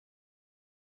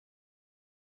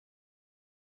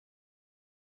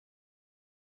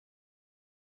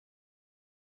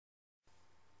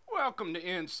Welcome to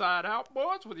Inside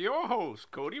Outboards with your host,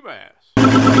 Kodibass.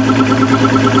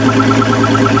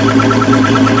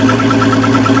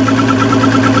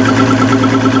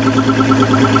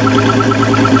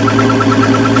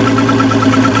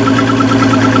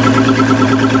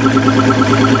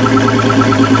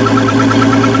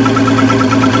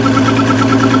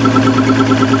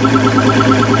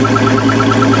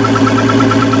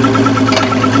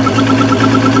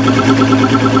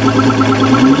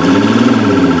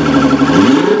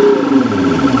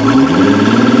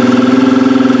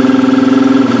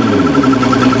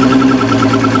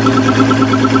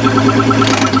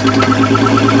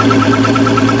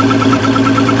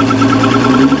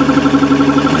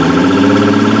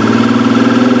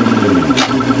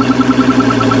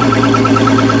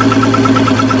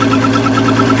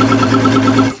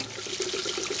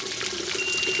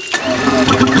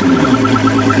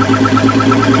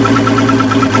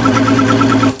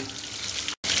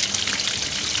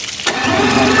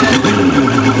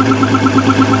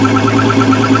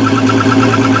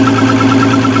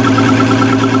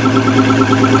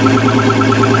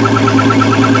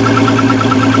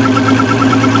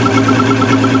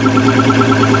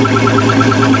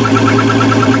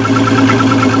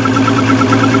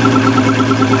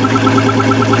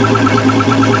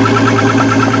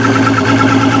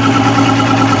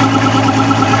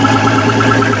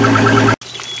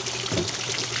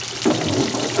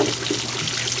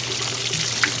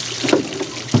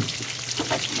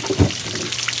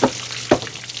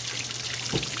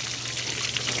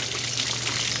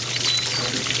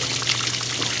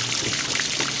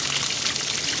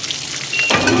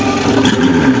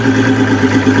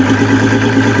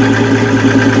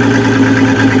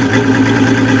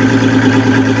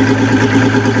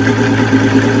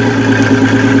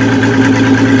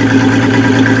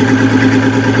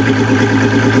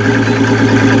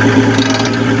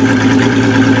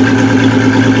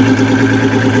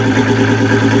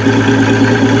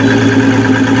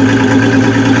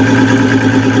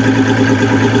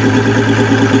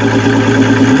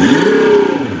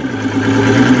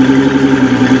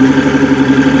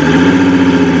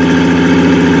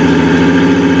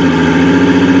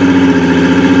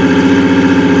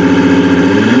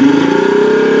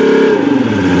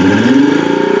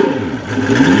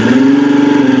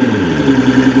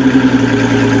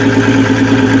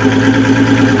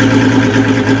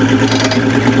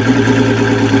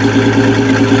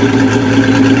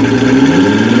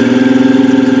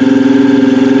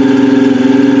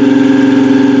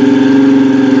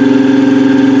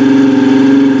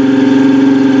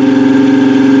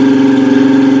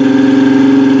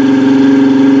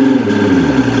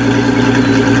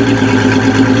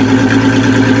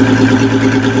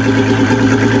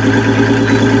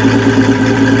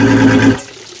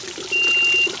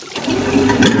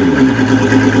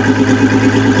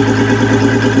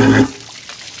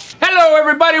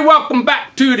 Welcome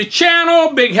back to the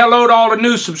channel. Big hello to all the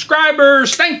new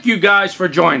subscribers. Thank you guys for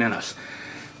joining us.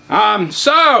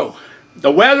 So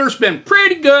the weather's been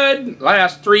pretty good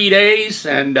last 3 days,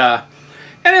 and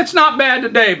it's not bad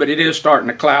today, but it is starting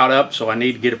to cloud up, so I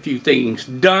need to get a few things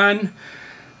done.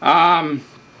 The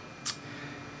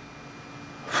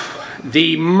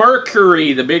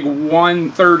Mercury, the big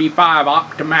 135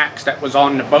 Optimax that was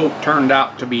on the boat, turned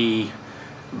out to be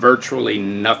virtually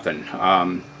nothing.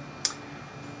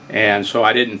 And so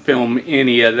I didn't film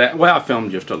any of that. Well, I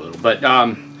filmed just a little, but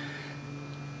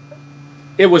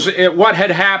what had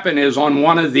happened is on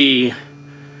one of the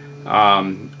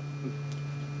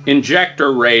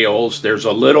injector rails, there's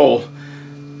a little,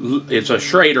 it's a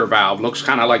Schrader valve, looks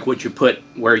kind of like what you put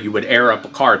where you would air up a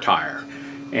car tire,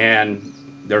 and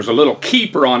there's a little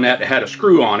keeper on that had a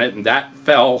screw on it, and that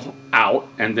fell out,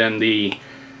 and then the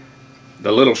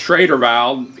little Schrader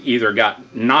valve either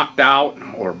got knocked out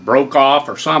or broke off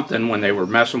or something when they were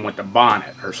messing with the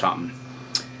bonnet or something.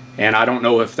 And I don't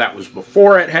know if that was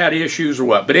before it had issues or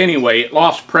what. But anyway, it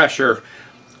lost pressure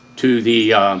to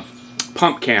the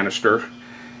pump canister.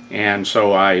 And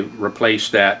so I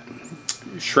replaced that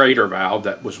Schrader valve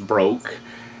that was broke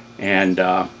and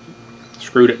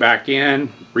screwed it back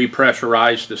in,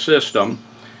 repressurized the system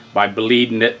by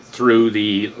bleeding it through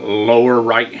the lower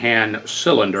right hand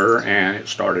cylinder, and it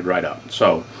started right up.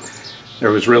 So there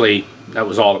was really, that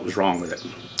was all that was wrong with it.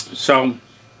 So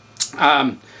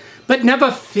but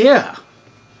never fear,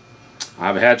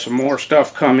 I've had some more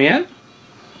stuff come in,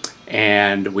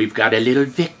 and we've got a little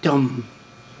victim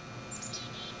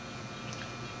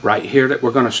right here that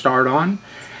we're going to start on,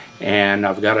 and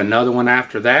I've got another one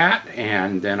after that,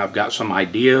 and then I've got some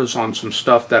ideas on some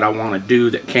stuff that I want to do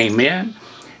that came in,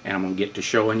 and I'm going to get to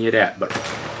showing you that. But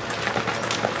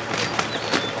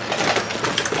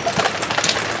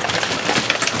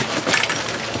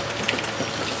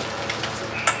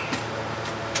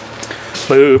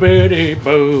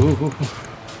Boobity-boo.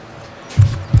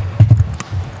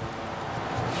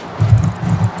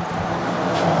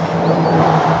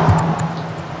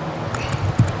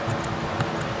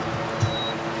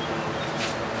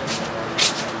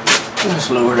 Let's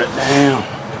lower it down.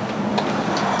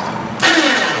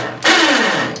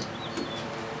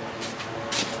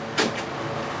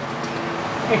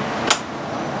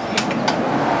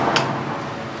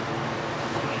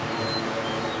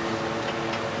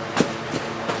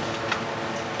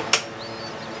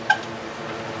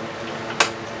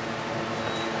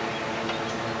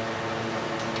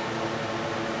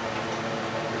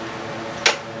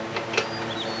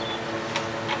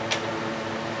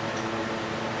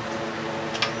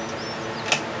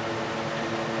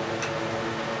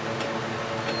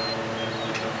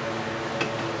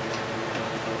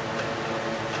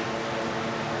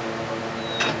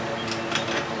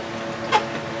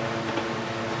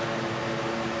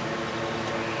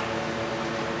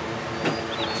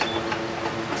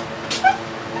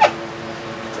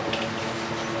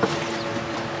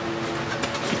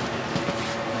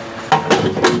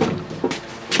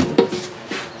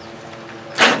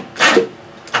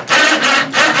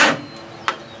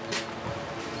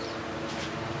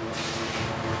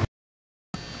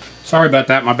 Sorry about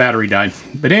that, my battery died.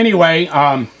 But anyway,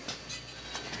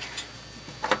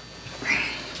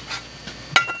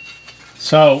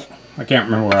 so I can't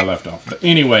remember where I left off. But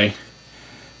anyway,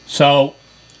 so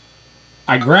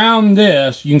I ground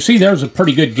this. You can see there's a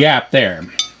pretty good gap there.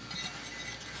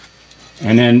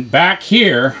 And then back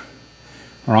here,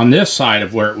 or on this side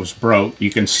of where it was broke,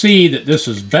 you can see that this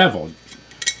is beveled.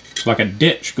 It's like a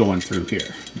ditch going through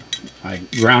here. I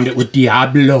ground it with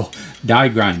Diablo die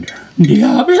grinder.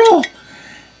 Diablo!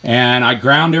 And I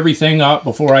ground everything up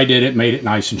before I did it, made it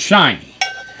nice and shiny.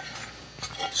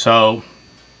 So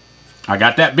I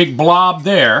got that big blob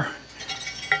there.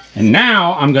 And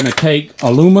now I'm going to take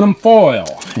aluminum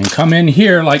foil and come in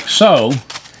here like so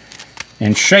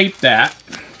and shape that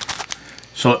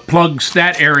so it plugs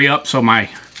that area up so my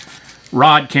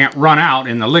rod can't run out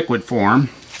in the liquid form.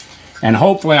 And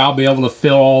hopefully I'll be able to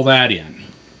fill all that in.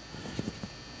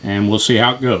 And we'll see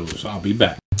how it goes. I'll be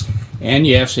back. And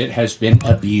yes, it has been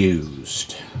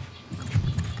abused.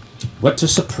 What a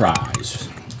surprise.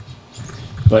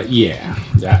 But yeah,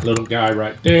 that little guy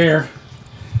right there.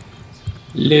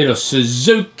 Little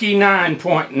Suzuki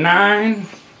 9.9.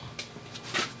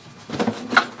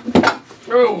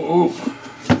 Oh.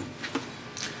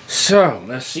 So,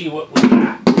 let's see what we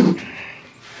got.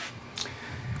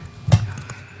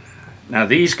 Now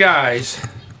these guys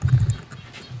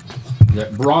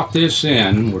that brought this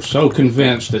in were so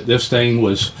convinced that this thing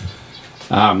was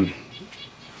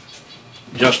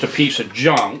just a piece of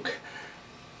junk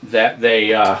that they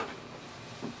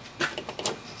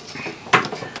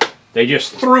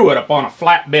just threw it up on a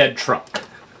flatbed truck.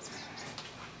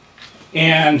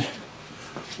 And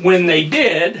when they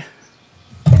did,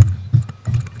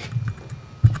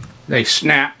 they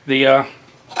snapped the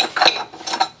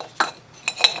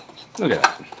look at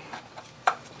that.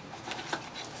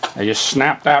 I just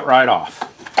snapped that right off.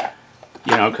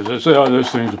 You know, because they say, oh,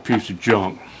 this thing's a piece of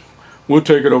junk. We'll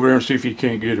take it over there and see if you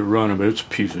can't get it running, but it's a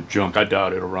piece of junk. I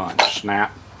doubt it'll run.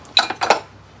 Snap.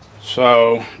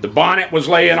 So, the bonnet was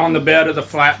laying on the bed of the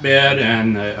flatbed,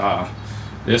 and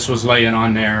this was laying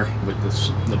on there with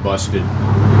the busted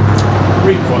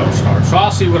recoil star. So,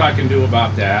 I'll see what I can do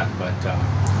about that, but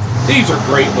these are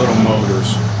great little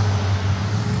motors.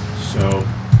 So,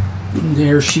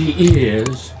 there she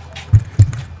is.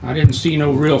 I didn't see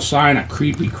no real sign of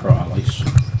creepy crawlies.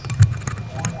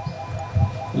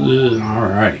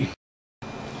 Alrighty.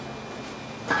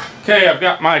 Okay, I've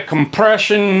got my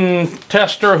compression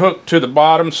tester hooked to the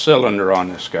bottom cylinder on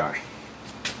this guy.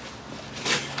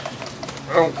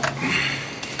 Oh.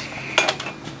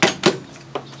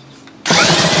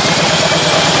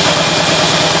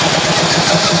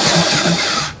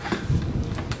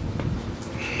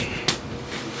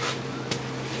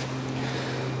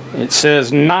 It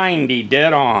says 90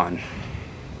 dead on.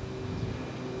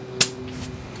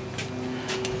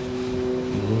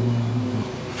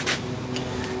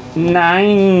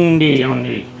 $90 on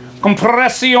the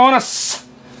compressiones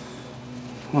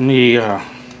on the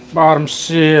bottom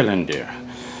cylinder.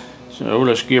 So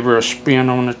let's give her a spin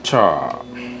on the top.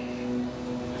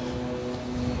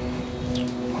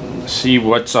 Let's see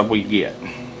what's up we get.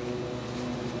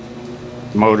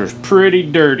 Motor's pretty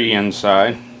dirty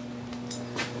inside.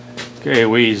 Okay,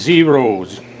 we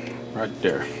zeros right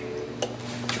there.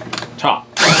 Top.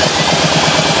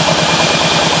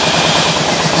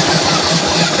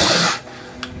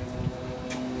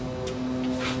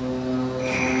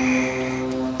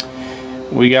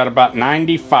 We got about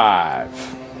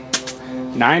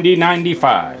 95. 90,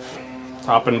 95.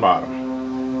 Top and bottom.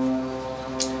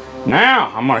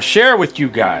 Now, I'm going to share with you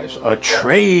guys a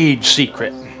trade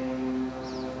secret.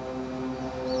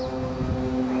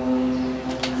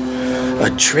 A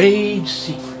trade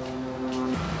secret.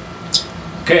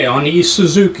 Okay, on these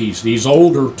Suzukis, these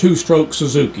older two-stroke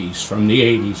Suzukis from the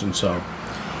 80s and so,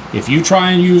 if you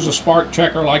try and use a spark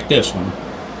checker like this one,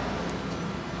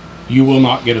 you will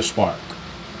not get a spark.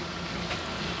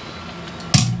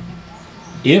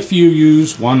 If you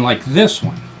use one like this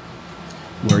one,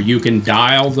 where you can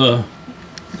dial the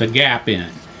gap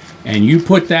in, and you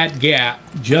put that gap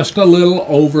just a little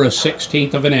over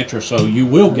 1/16 of an inch or so, you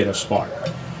will get a spark.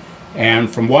 And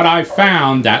from what I've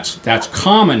found, that's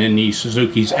common in these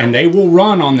Suzukis, and they will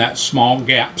run on that small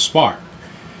gap spark.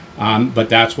 But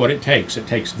that's what it takes. It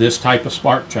takes this type of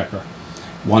spark checker,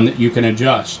 one that you can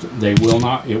adjust. It will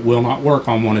not work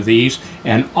on one of these,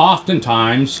 and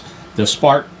oftentimes the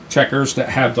spark checkers that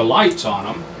have the lights on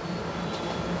them,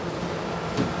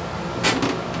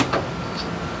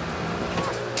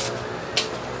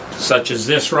 such as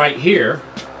this right here,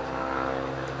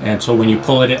 and so when you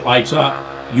pull it, it lights up,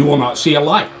 you will not see a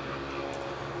light.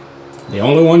 The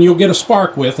only one you'll get a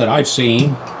spark with that I've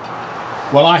seen,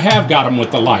 well, I have got them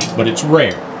with the light, but it's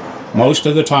rare. Most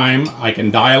of the time I can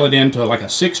dial it into like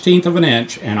 1/16 of an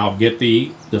inch and I'll get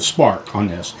the spark on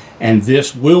this, and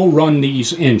this will run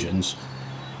these engines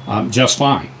just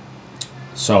fine.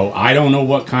 So I don't know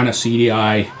what kind of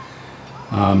CDI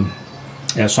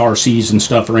SRCs and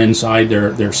stuff are inside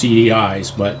their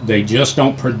CDIs, but they just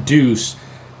don't produce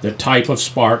the type of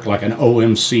spark like an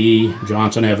OMC,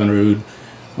 Johnson Evinrude,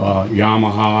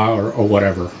 Yamaha, or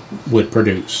whatever would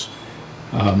produce.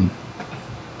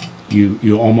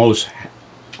 You almost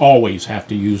always have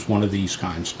to use one of these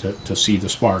kinds to see the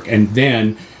spark, and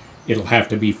then it'll have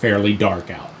to be fairly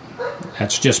dark out.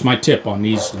 That's just my tip on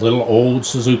these little old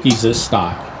Suzukis this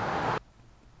style.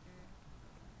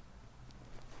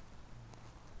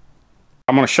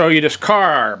 I'm going to show you this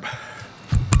carb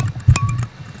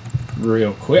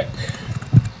real quick.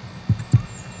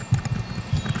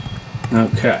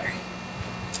 Okay,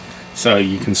 so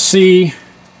you can see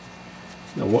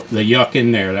the yuck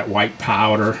in there, that white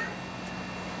powder,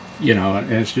 you know,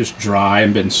 and it's just dry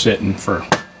and been sitting for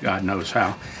God knows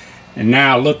how. And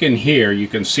now look in here, you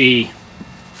can see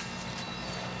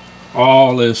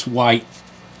all this white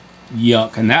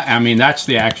yuck, and that, I mean, that's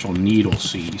the actual needle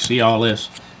seed. You see all this?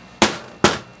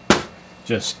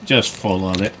 Just full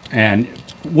of it. And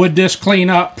would this clean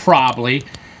up? Probably.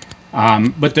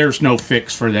 But there's no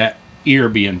fix for that ear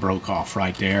being broke off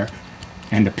right there.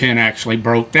 And the pin actually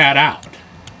broke that out.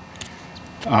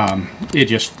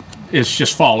 It's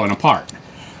just falling apart.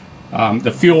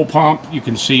 The fuel pump, you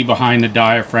can see behind the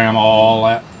diaphragm, all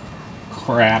that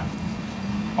crap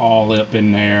all up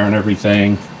in there and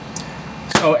everything.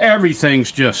 So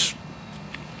everything's just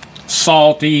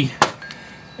salty.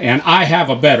 And I have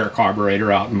a better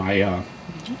carburetor out in my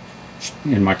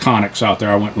Conics out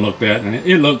there. I went and looked at it, and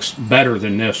it looks better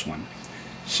than this one.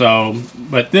 So,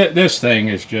 but this thing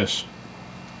is just,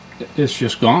 it's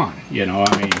just gone, you know,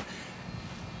 I mean.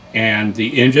 And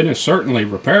the engine is certainly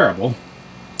repairable,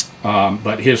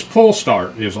 but his pull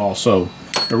start is also,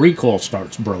 the recoil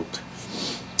start's broke.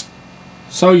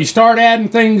 So you start adding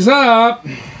things up,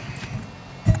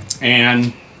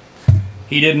 and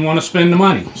he didn't want to spend the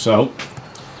money, so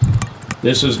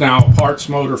this is now a parts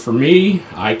motor for me.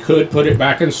 I could put it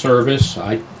back in service.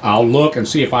 I'll look and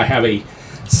see if I have a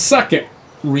second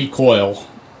recoil.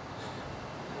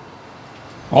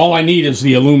 All I need is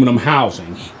the aluminum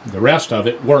housing. The rest of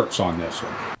it works on this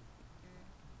one.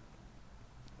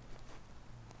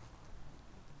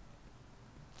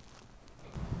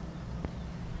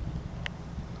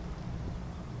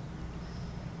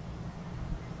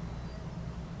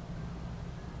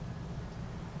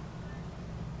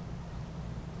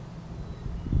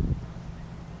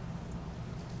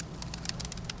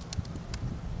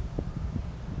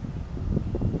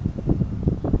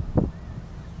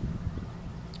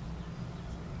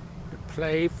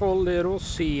 Playful little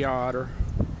sea otter.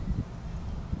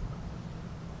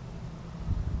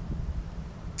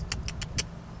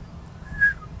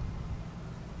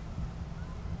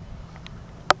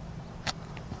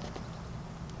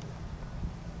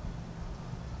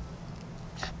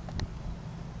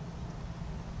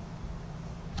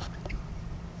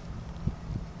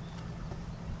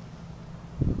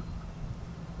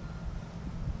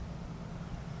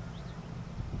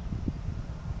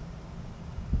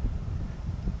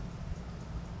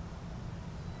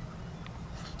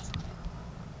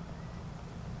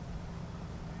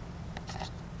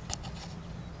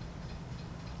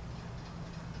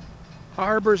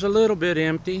 Harbor's a little bit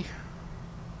empty.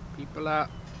 People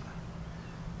out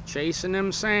chasing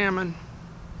them salmon,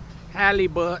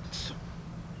 halibuts,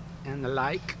 and the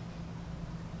like.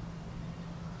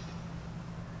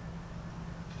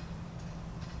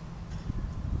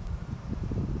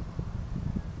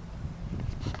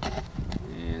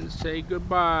 And say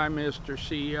goodbye, Mr.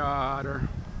 Sea Otter.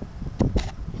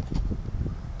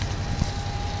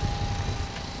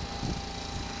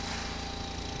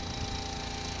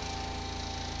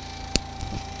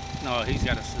 No, he's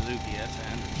got a Suzuki, that's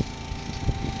Anderson.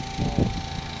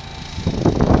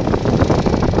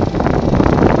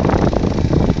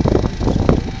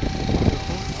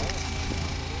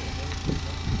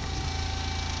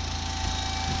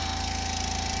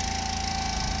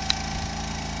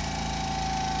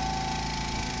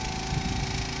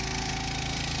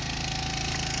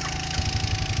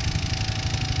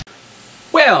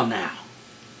 Well now,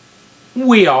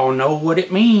 we all know what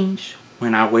it means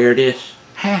when I wear this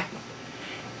hat.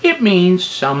 It means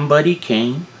somebody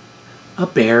came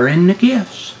a-bearing the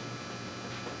gifts.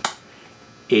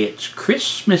 It's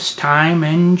Christmas time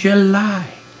in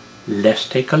July. Let's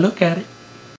take a look at it.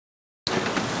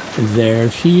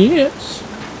 There she is.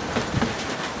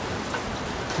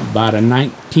 About a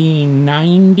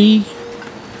 1990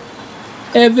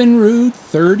 Evinrude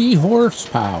 30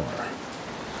 horsepower.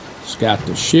 It's got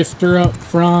the shifter up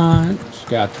front. It's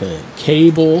got the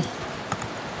cable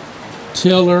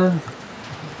tiller.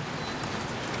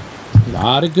 A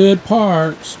lot of good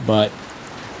parts, but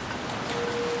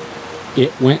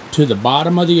it went to the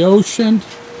bottom of the ocean,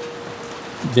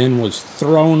 then was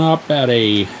thrown up at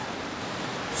a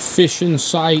fishing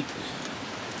site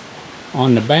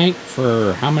on the bank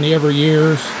for how many ever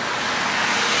years,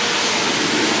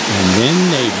 and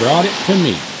then they brought it to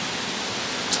me.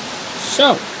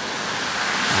 So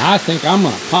I think I'm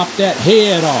gonna pop that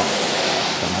head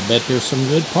off, but I bet there's some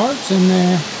good parts in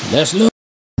there. Let's look.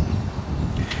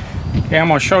 Okay, I'm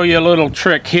going to show you a little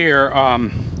trick here.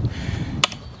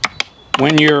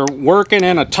 When you're working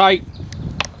in a tight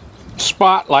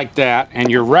spot like that and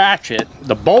your ratchet,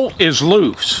 the bolt is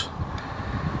loose.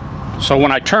 So when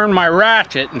I turn my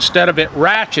ratchet, instead of it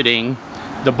ratcheting,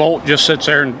 the bolt just sits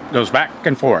there and goes back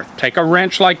and forth. Take a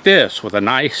wrench like this with a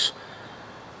nice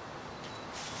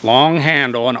long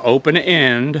handle and open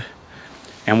end,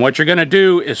 and what you're going to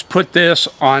do is put this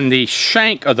on the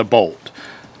shank of the bolt.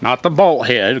 Not the bolt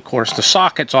head, of course the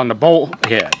socket's on the bolt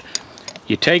head.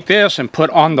 You take this and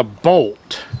put on the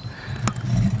bolt.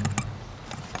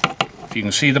 If you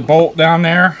can see the bolt down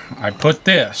there, I put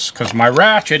this, because my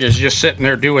ratchet is just sitting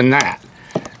there doing that.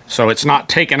 So it's not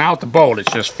taking out the bolt,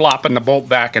 it's just flopping the bolt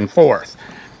back and forth.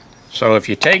 So if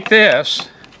you take this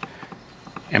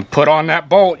and put on that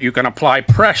bolt, you can apply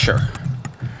pressure.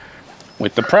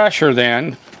 With the pressure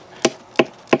then,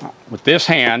 with this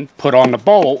hand, put on the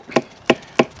bolt,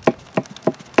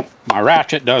 my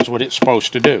ratchet does what it's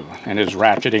supposed to do and is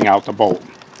ratcheting out the bolt.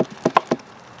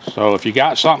 So if you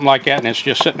got something like that and it's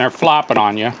just sitting there flopping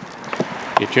on you,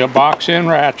 get you a box end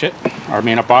ratchet, or I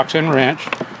mean a box end wrench,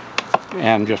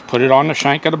 and just put it on the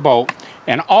shank of the bolt.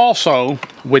 And also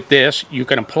with this, you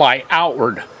can apply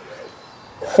outward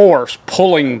force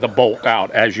pulling the bolt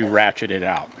out as you ratchet it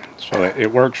out. So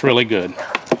it works really good.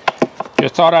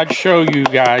 Just thought I'd show you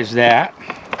guys that,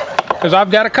 because I've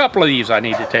got a couple of these I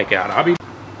need to take out.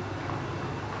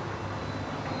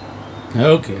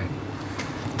 Okay,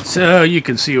 so you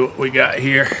can see what we got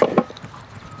here.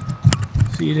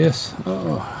 See this?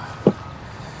 Oh,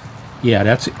 yeah,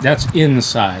 that's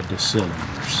inside the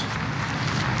cylinders.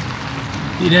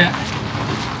 See that?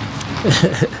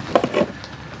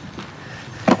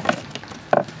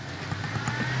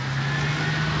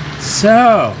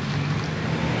 So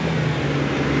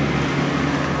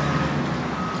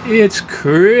it's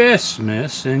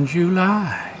Christmas in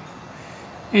July.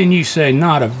 And you say,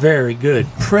 not a very good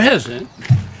present.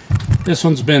 This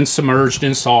one's been submerged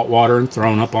in salt water and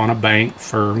thrown up on a bank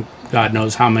for God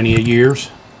knows how many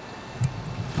years.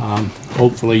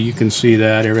 Hopefully you can see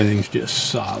that. Everything's just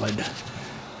solid.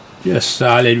 Just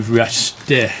solid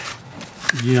rusty.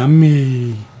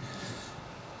 Yummy.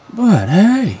 But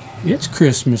hey, it's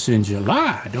Christmas in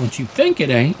July. Don't you think it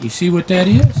ain't? You see what that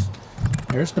is?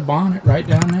 There's the bonnet right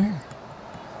down there.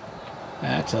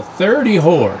 That's a 30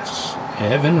 horse.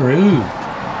 Evinrude.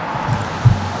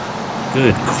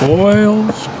 Good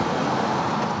coils.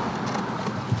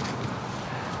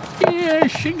 Yeah,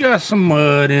 she got some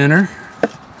mud in her.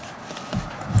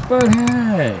 But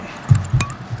hey,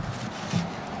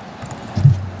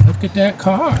 look at that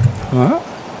car. Huh?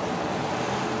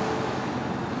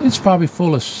 It's probably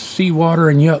full of seawater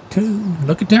and yuck too.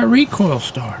 Look at that recoil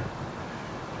start.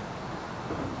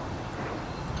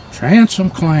 transom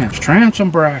clamps,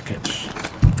 transom brackets,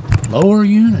 lower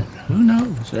unit, who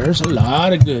knows? There's a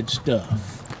lot of good stuff.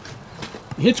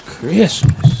 It's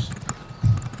Christmas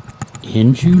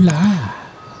in July.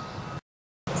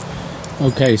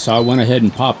 Okay, so I went ahead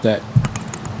and popped that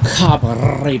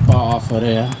kodibass off of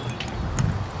there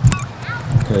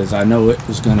because I know it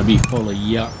was going to be full of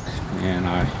yuck, and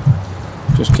I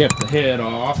just kept the head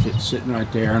off. It's sitting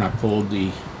right there, and I pulled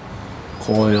the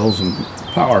coils and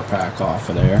power pack off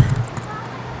of there.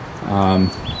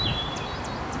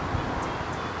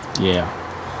 Yeah,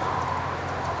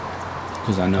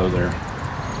 because I know they're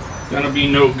going to be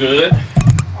no good.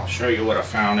 I'll show you what I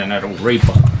found in that old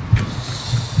reaper.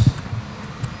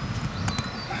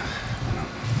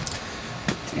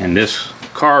 And this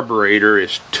carburetor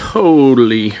is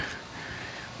totally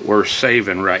worth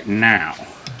saving right now.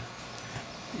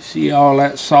 You see all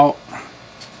that salt?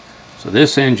 So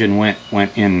this engine went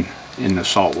in the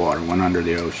salt water, went under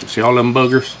the ocean. See all them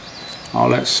boogers? All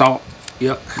that salt?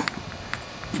 Yuck.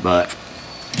 But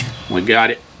we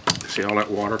got it. See all that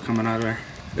water coming out of there?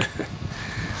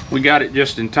 We got it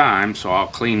just in time, so I'll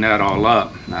clean that all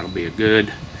up. That'll be a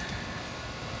good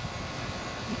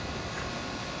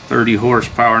 30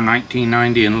 horsepower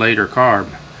 1990 and later carb,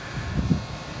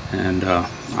 and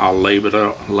I'll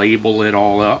label it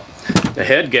all up. The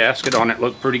head gasket on it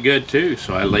looked pretty good too,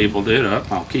 so I labeled it up.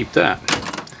 I'll keep that.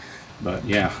 But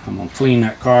yeah, I'm gonna clean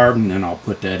that carb, and then I'll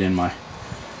put that in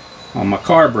on my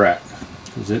carb rack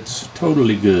because it's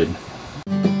totally good.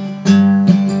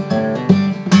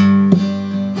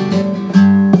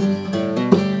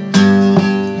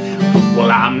 Well,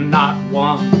 I'm not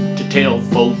one to tell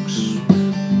folks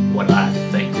what I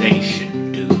think they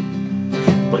should do,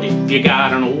 but if you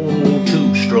got an old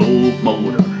two-stroke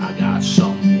motor, I got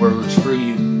some words for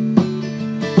you.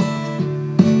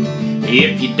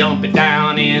 If you dump it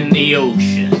down in the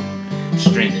ocean,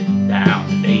 string it down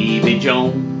to Davy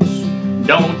Jones,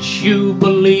 don't you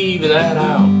believe that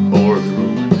outboard's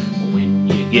ruined when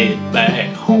you get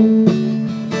back home.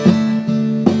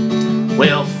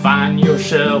 Well, find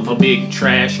yourself a big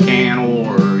trash can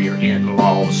or your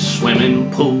in-law's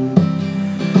swimming pool.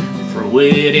 Throw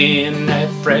it in that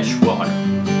fresh water.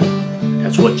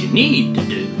 That's what you need to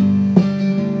do.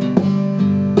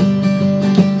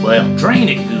 Well, drain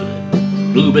it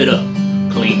good, lube it up,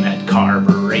 clean that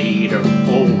carburetor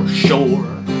for sure.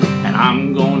 And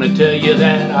I'm gonna tell you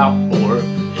that outboard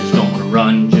is gonna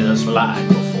run just like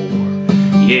before.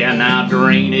 Yeah, now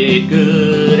drain it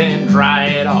good and dry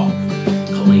it off.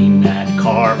 Clean that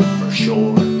carb for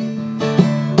sure.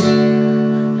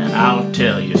 And I'll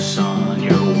tell you, son,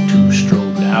 your old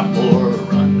two-stroke outboard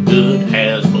run good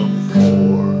as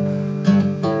before.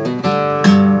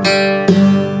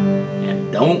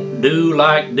 And don't do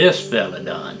like this fella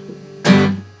done.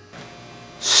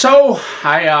 So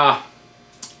I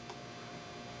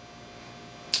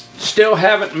still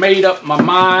haven't made up my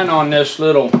mind on this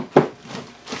little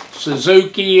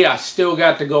Suzuki. I still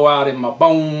got to go out in my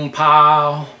bone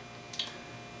pile,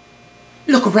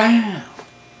 look around,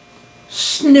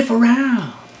 sniff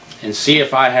around, and see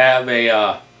if I have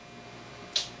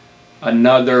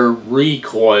another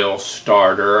recoil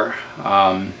starter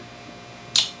and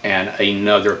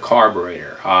another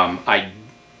carburetor. I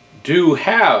do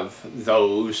have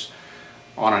those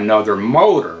on another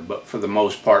motor, but for the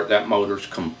most part that motor's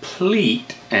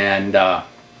complete, and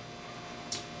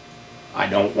I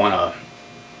don't want to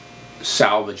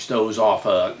salvage those off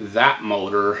of that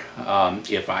motor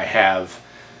if I have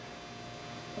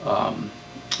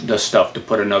the stuff to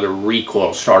put another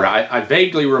recoil starter. I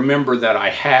vaguely remember that I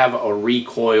have a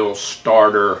recoil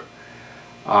starter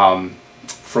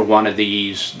for one of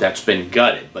these that's been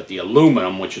gutted, but the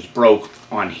aluminum, which is broke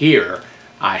on here,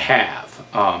 I have.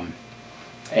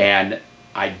 And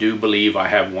I do believe I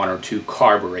have one or two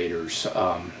carburetors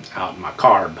out in my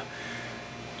carb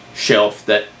shelf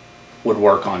that would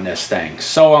work on this thing.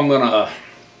 So I'm gonna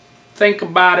think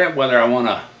about it, whether I want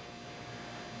to,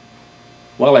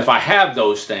 well, if I have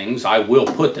those things, I will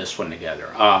put this one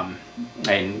together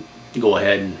and go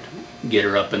ahead and get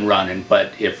her up and running.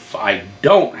 But if I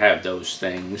don't have those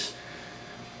things,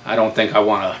 I don't think I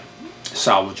want to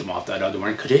salvage them off that other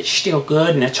one, because it's still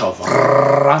good and it's a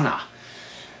runner.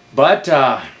 But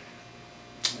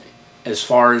as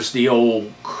far as the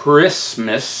old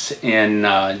Christmas in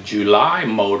July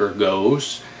motor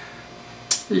goes,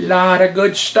 a lot of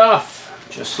good stuff,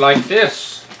 just like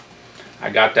this. I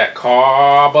got that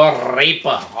carburetor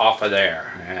off of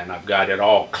there, and I've got it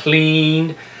all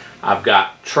cleaned. I've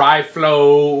got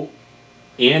tri-flow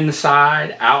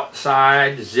inside,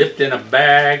 outside, zipped in a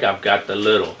bag. I've got the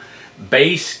little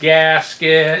base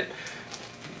gasket,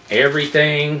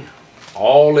 everything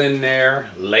all in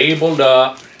there, labeled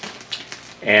up.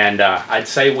 And I'd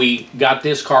say we got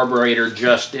this carburetor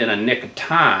just in a nick of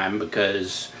time,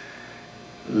 because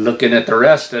looking at the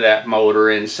rest of that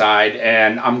motor inside,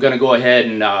 and I'm going to go ahead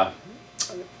and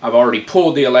I've already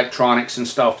pulled the electronics and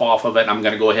stuff off of it. I'm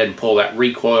going to go ahead and pull that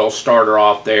recoil starter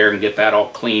off there and get that all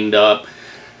cleaned up.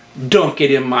 Dunk it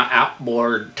in my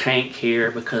outboard tank here,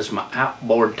 because my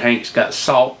outboard tank's got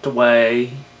salt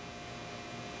away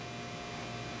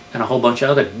and a whole bunch of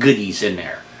other goodies in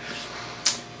there.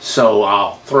 So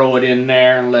I'll throw it in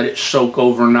there and let it soak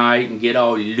overnight and get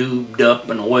all lubed up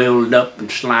and oiled up and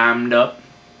slimed up.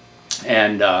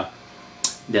 And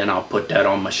then I'll put that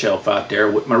on my shelf out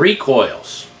there with my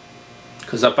recoils.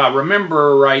 Because if I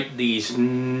remember right, these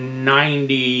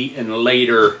 90 and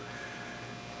later,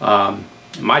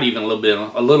 it might even a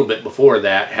little bit before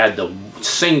that, had the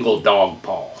single dog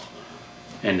paw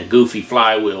and the goofy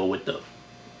flywheel with the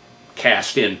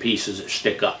cast-in pieces that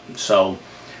stick up. So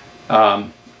a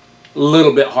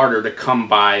little bit harder to come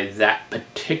by that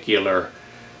particular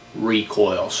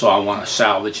recoil, so I want to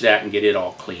salvage that and get it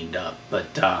all cleaned up.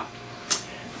 But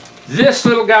this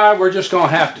little guy, we're just going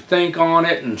to have to think on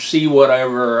it and see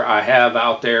whatever I have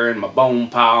out there in my bone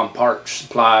pile and parts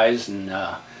supplies, and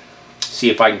see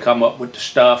if I can come up with the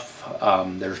stuff.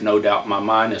 There's no doubt in my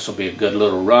mind this will be a good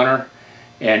little runner,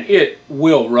 and it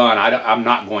will run. I'm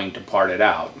not going to part it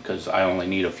out because I only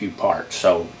need a few parts,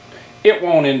 so it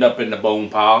won't end up in the bone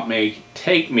pile. It may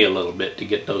take me a little bit to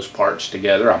get those parts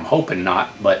together. I'm hoping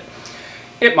not, but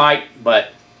it might.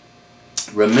 But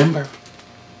remember,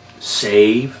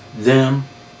 save them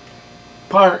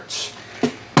parts.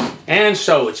 And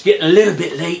so it's getting a little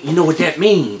bit late. You know what that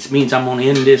means. It means I'm going to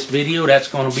end this video. That's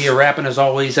going to be a wrap. And as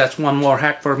always, that's one more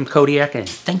hack from Kodiak. And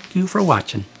thank you for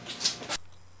watching.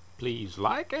 Please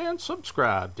like and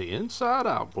subscribe to Inside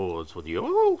Outboards with your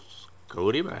host,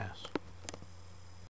 Kodibass.